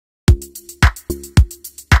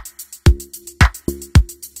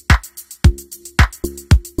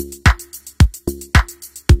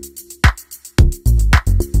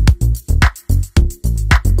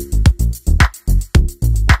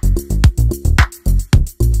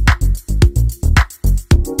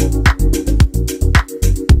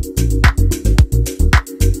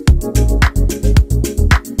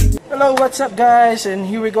what's up guys, and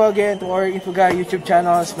here we go again to our Info Guy YouTube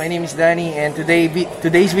channels. My name is Danny, and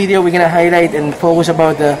today's video we're gonna highlight and focus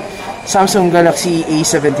about the Samsung Galaxy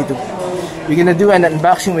A72. We're gonna do an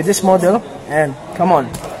unboxing with this model, and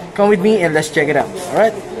come with me and let's check it out.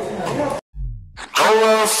 Alright?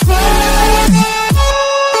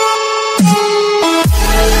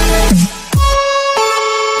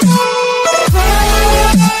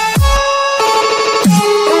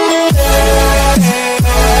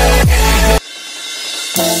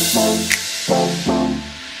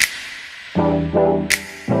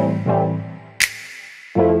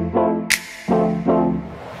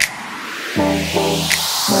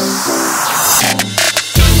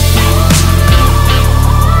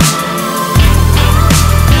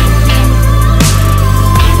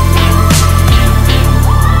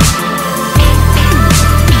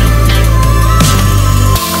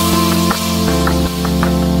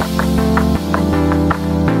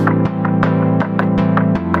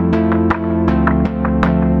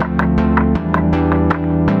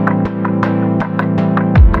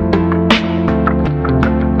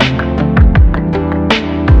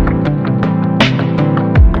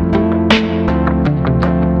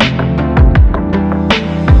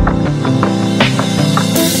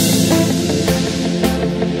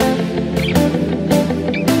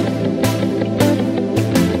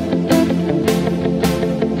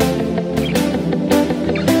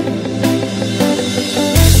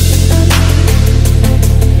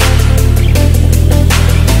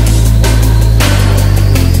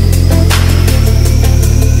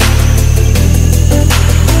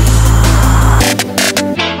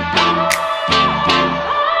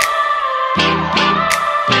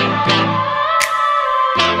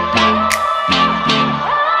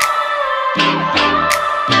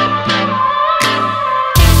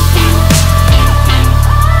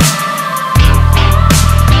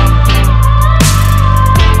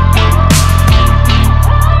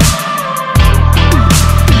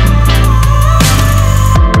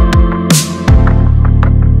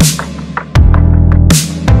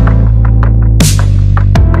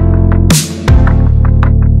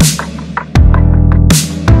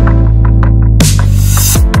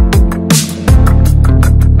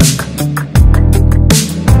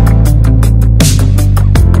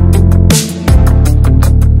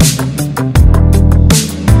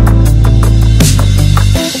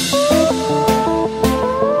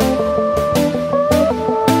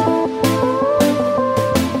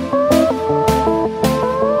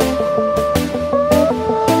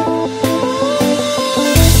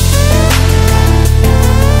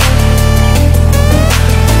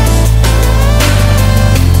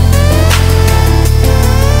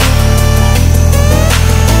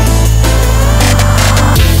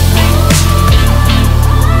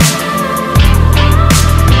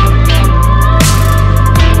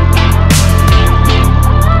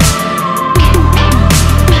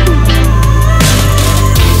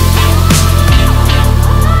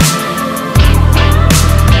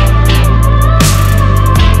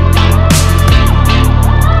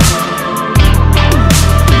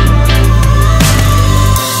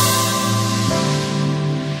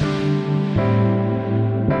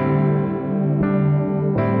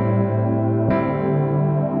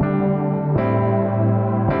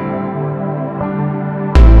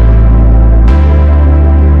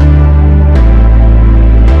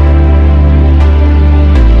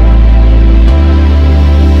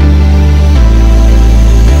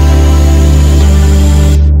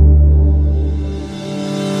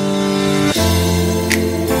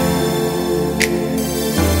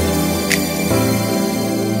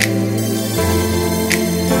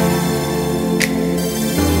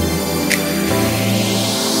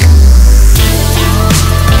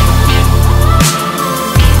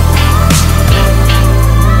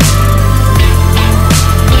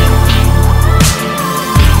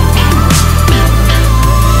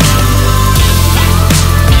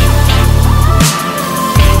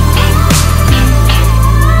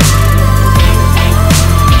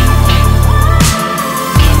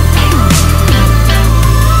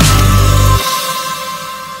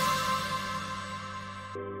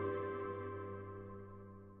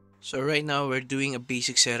 So right now we're doing a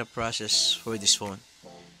basic setup process for this phone.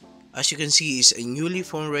 As you can see, it's a newly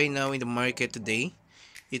phone right now in the market today.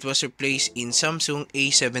 It was replaced in Samsung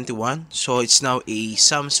A71, so it's now a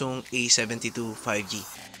Samsung A72 5G.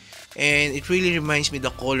 And it really reminds me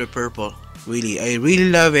the color purple. Really, I really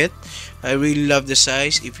love it. I really love the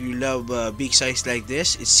size. If you love big size like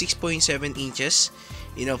this, it's 6.7 inches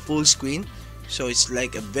in a full screen. So it's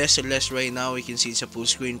like a bezel-less right now. You can see it's a full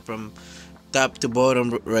screen from top to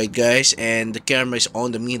bottom, right guys, and the camera is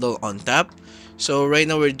on the middle on top. So right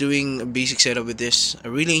now we're doing a basic setup with this. I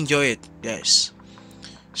really enjoy it, guys.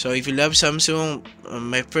 So if you love Samsung,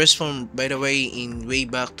 my first phone, by the way, in way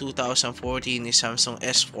back 2014 is Samsung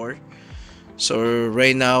S4. So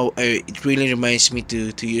right now it really reminds me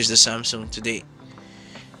to use the Samsung today,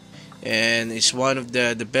 and it's one of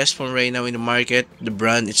the best phone right now in the market. The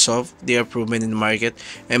brand itself, they are proven in the market.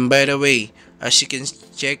 And by the way, as you can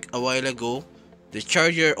check a while ago, the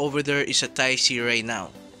charger over there is a Type C right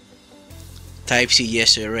now. Type C,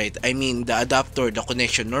 yes, you're right. I mean the adapter, the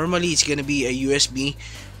connection. Normally it's gonna be a USB,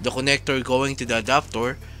 the connector going to the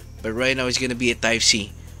adapter, but right now it's gonna be a Type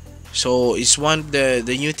C. So it's one of the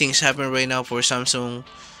new things happen right now for Samsung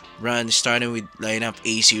brand, starting with lineup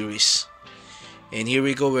A series. And here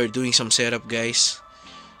we go, we're doing some setup, guys.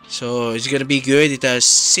 So it's gonna be good. It has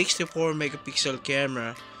 64 megapixel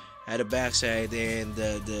camera at the backside, and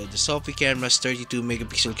the selfie camera is 32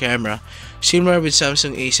 megapixel camera, similar with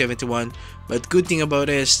Samsung A71. But good thing about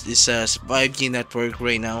it is it's a 5G network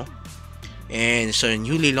right now, and it's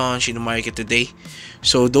newly launched in the market today.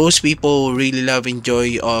 So those people really love,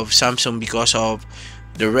 enjoy of Samsung because of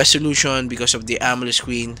the resolution, because of the AMOLED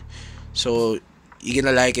screen. So you're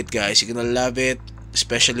gonna like it, guys. You're gonna love it,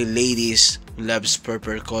 especially ladies who loves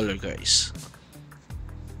purple color, guys.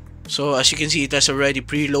 So as you can see, it has already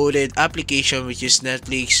preloaded application, which is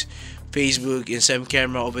Netflix, Facebook, and some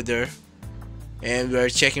camera over there. And we are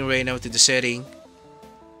checking right now to the setting.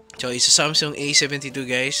 So it's a Samsung A72,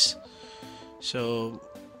 guys. So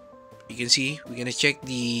you can see we're gonna check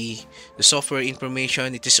the software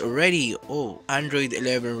information. It is already Android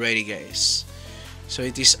 11 ready, guys. So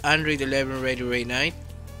it is Android 11 ready right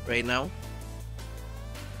now.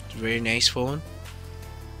 It's a very nice phone.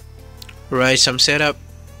 Right, some setup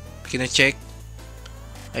we're gonna check.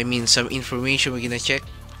 I mean some information we're gonna check.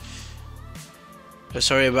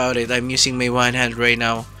 Sorry about it, I'm using my one hand right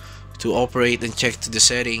now to operate and check to the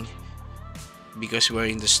setting because we're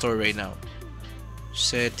in the store right now.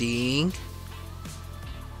 Setting.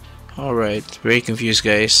 Alright, very confused,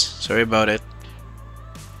 guys. Sorry about it.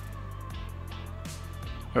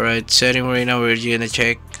 Alright, setting right now, we're gonna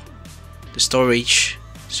check the storage.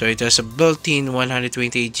 So it has a built-in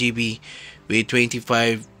 128 GB with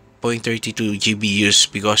 25.32 GB use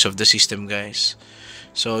because of the system, guys.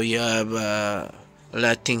 So you have a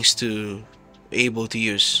lot of things to able to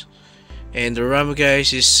use. And the RAM,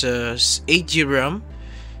 guys, is 8 GB RAM,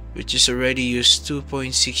 which is already used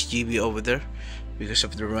 2.6 GB over there because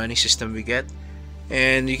of the running system we get.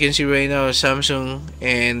 And you can see right now Samsung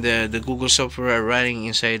and the Google software are running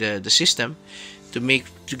inside the system to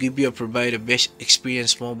give you provide a best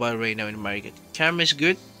experience mobile right now in the market. Camera is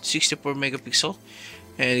good, 64 megapixel,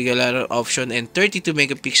 and you got a lot of option, and 32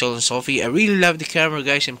 megapixel on selfie. I really love the camera,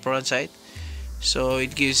 guys, in front side. So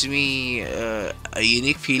it gives me a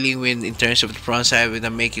unique feeling when in terms of the front side when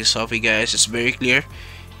I'm making selfie, guys. It's very clear,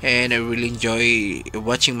 and I really enjoy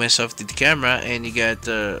watching myself to the camera. And you got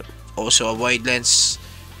also a wide lens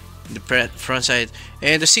in the front side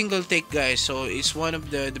and a single take, guys. So it's one of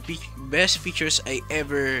the best features I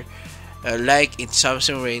ever like in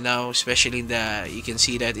Samsung right now, especially in the, you can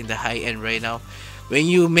see that in the high end right now. When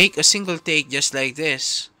you make a single take just like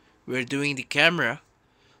this, we're doing the camera,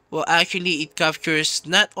 well, actually it captures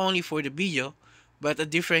not only for the video but a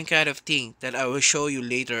different kind of thing that I will show you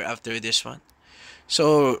later after this one.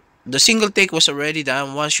 So the single take was already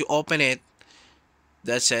done. Once you open it,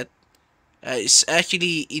 that's it. It's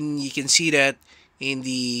actually in, you can see that in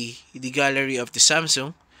the gallery of the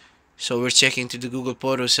Samsung. So we're checking to the Google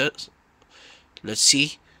Photos. Let's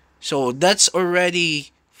see. So that's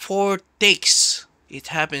already 4 takes. It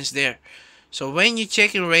happens there. So when you're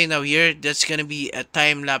checking right now here, that's gonna be a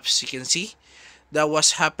time lapse. You can see that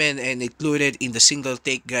was happened and included in the single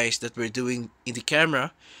take, guys, that we're doing in the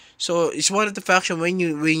camera. So it's one of the function when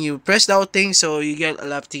you press out things, so you get a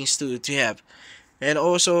lot of things to have. And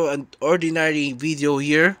also an ordinary video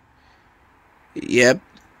here. Yep,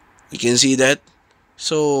 you can see that.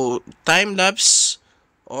 So time lapse,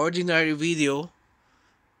 ordinary video,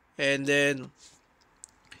 and then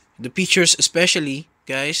the pictures especially,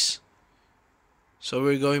 guys. So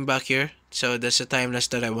we're going back here. So that's the time lapse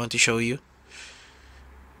that I want to show you.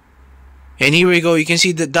 And here we go. You can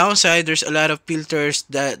see the downside. There's a lot of filters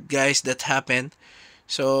that, guys, that happen.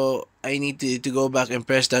 So I need to go back and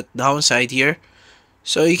press that downside here.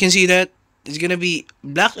 So you can see that it's gonna be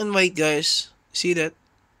black and white, guys. See that?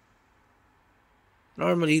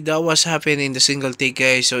 Normally that was happening in the single take,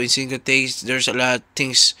 guys. So in single takes, there's a lot of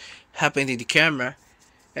things happen in the camera,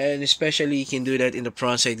 and especially you can do that in the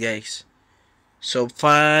front side, guys. So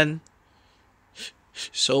fan,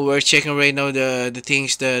 So we're checking right now the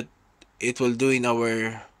things that it will do in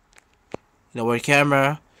our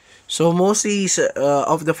camera. So mostly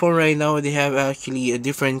of the phone right now, they have actually a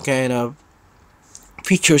different kind of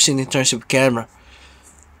features in terms of camera.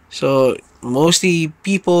 So mostly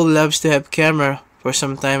people loves to have camera for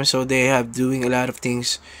some time, so they have doing a lot of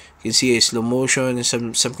things. You can see a slow motion and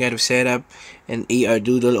some kind of setup and AR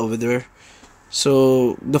doodle over there.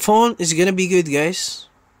 So the phone is gonna be good, guys.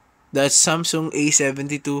 That's Samsung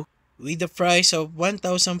A72 with the price of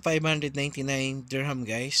 1,599 dirham,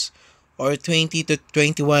 guys, or 20 to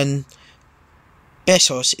 21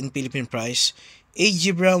 pesos in Philippine price.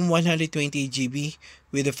 8GB RAM, 128GB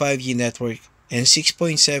with a 5G network and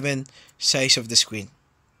 6.7 size of the screen.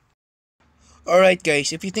 Alright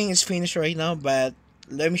guys, if you think it's finished right now, but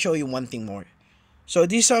let me show you one thing more. So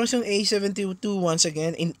this Samsung A72 once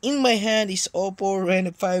again, and in my hand is Oppo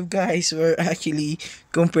Reno 5, guys. We're actually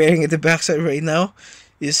comparing at the backside right now.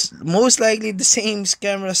 It's most likely the same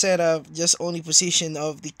camera setup, just only position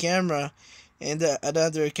of the camera and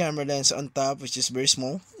another camera lens on top, which is very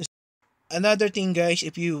small. Another thing, guys,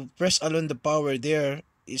 if you press along the power there,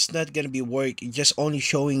 it's not gonna be work. It's just only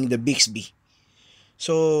showing the Bixby.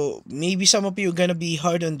 So maybe some of you are gonna be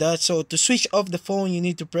hard on that. So to switch off the phone, you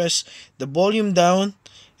need to press the volume down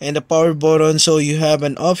and the power button, so you have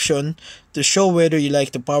an option to show whether you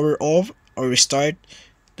like the power off or restart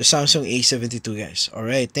the Samsung A72, guys.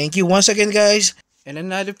 Alright, thank you once again, guys. And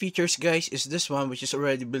another features, guys, is this one, which is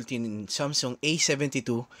already built in Samsung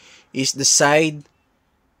A72, is the side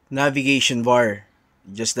navigation bar,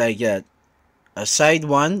 just like that. A side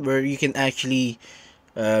one where you can actually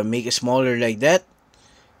make it smaller like that,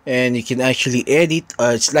 and you can actually edit.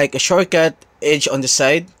 It's like a shortcut edge on the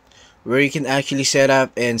side where you can actually set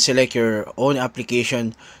up and select your own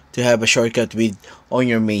application to have a shortcut with on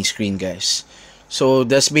your main screen, guys. So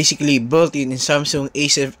that's basically built in Samsung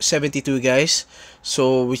A72, guys.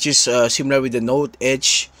 So which is similar with the Note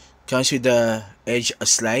Edge, comes with the Edge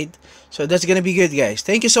slide. So that's gonna be good, guys.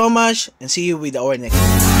 Thank you so much, and see you with our next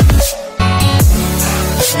video.